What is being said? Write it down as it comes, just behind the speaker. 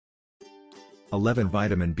11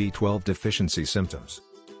 Vitamin B12 deficiency symptoms.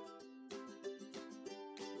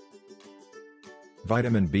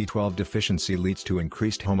 Vitamin B12 deficiency leads to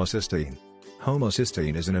increased homocysteine.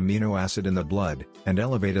 Homocysteine is an amino acid in the blood, and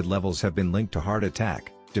elevated levels have been linked to heart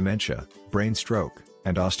attack, dementia, brain stroke,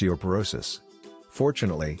 and osteoporosis.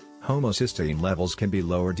 Fortunately, homocysteine levels can be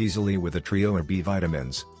lowered easily with a trio of B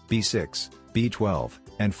vitamins, B6, B12,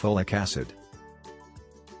 and folic acid.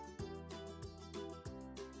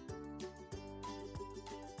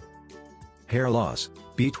 Hair loss.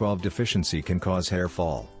 B12 deficiency can cause hair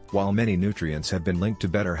fall. While many nutrients have been linked to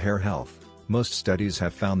better hair health, most studies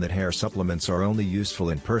have found that hair supplements are only useful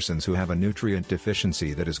in persons who have a nutrient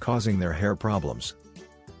deficiency that is causing their hair problems.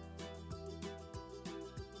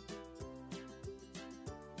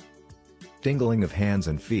 Tingling of hands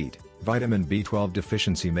and feet. Vitamin B12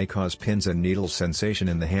 deficiency may cause pins and needles sensation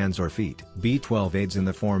in the hands or feet. B12 aids in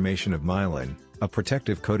the formation of myelin, a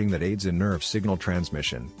protective coating that aids in nerve signal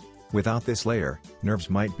transmission. Without this layer, nerves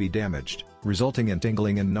might be damaged, resulting in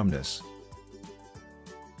tingling and numbness.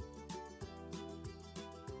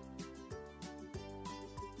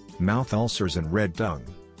 Mouth ulcers and red tongue.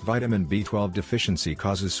 Vitamin B12 deficiency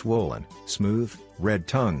causes swollen, smooth, red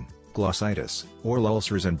tongue, glossitis, oral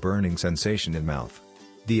ulcers and burning sensation in mouth.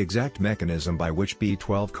 The exact mechanism by which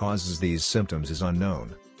B12 causes these symptoms is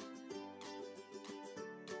unknown.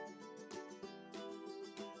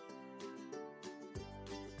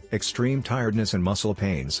 Extreme tiredness and muscle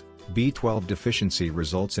pains. B12 deficiency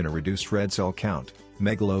results in a reduced red cell count,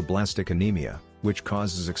 megaloblastic anemia, which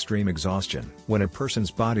causes extreme exhaustion. When a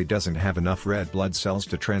person's body doesn't have enough red blood cells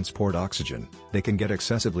to transport oxygen, they can get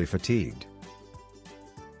excessively fatigued.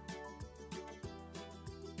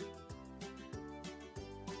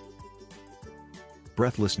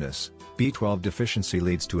 Breathlessness. B12 deficiency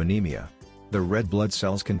leads to anemia. The red blood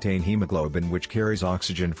cells contain hemoglobin, which carries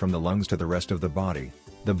oxygen from the lungs to the rest of the body.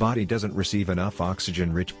 The body doesn't receive enough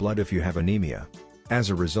oxygen-rich blood if you have anemia.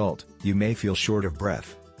 As a result, you may feel short of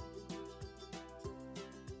breath.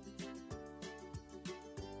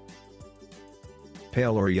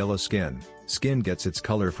 Pale or yellow skin. Skin gets its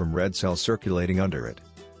color from red cells circulating under it.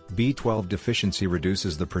 B12 deficiency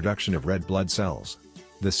reduces the production of red blood cells.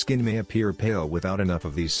 The skin may appear pale without enough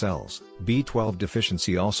of these cells. B12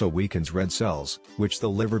 deficiency also weakens red cells, which the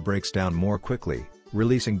liver breaks down more quickly,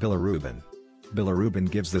 releasing bilirubin. Bilirubin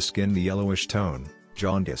gives the skin the yellowish tone,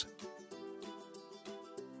 jaundice.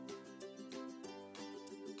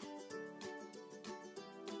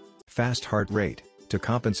 Fast heart rate. To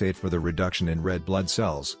compensate for the reduction in red blood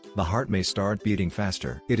cells, the heart may start beating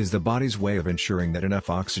faster. It is the body's way of ensuring that enough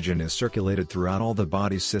oxygen is circulated throughout all the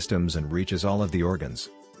body's systems and reaches all of the organs.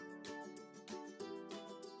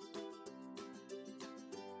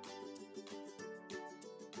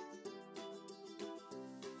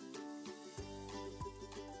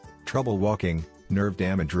 Trouble walking. Nerve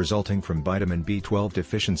damage resulting from vitamin B12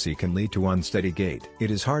 deficiency can lead to unsteady gait. It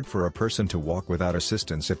is hard for a person to walk without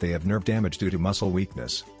assistance if they have nerve damage due to muscle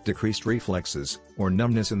weakness, decreased reflexes, or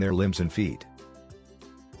numbness in their limbs and feet.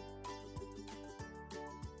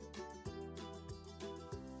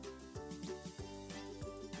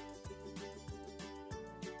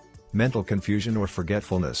 Mental confusion or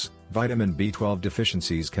forgetfulness. Vitamin B12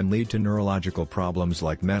 deficiencies can lead to neurological problems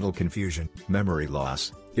like mental confusion, memory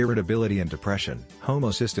loss, irritability and depression.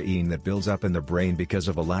 Homocysteine that builds up in the brain because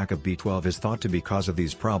of a lack of B12 is thought to be cause of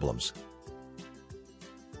these problems.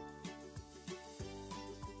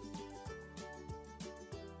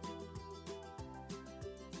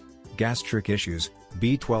 Gastric issues.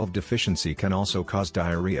 B12 deficiency can also cause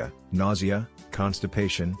diarrhea, nausea,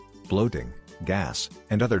 constipation, bloating, gas,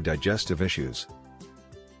 and other digestive issues.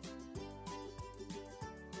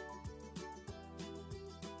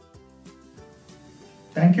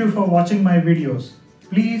 Thank you for watching my videos.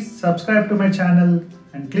 Please subscribe to my channel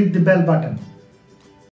and click the bell button.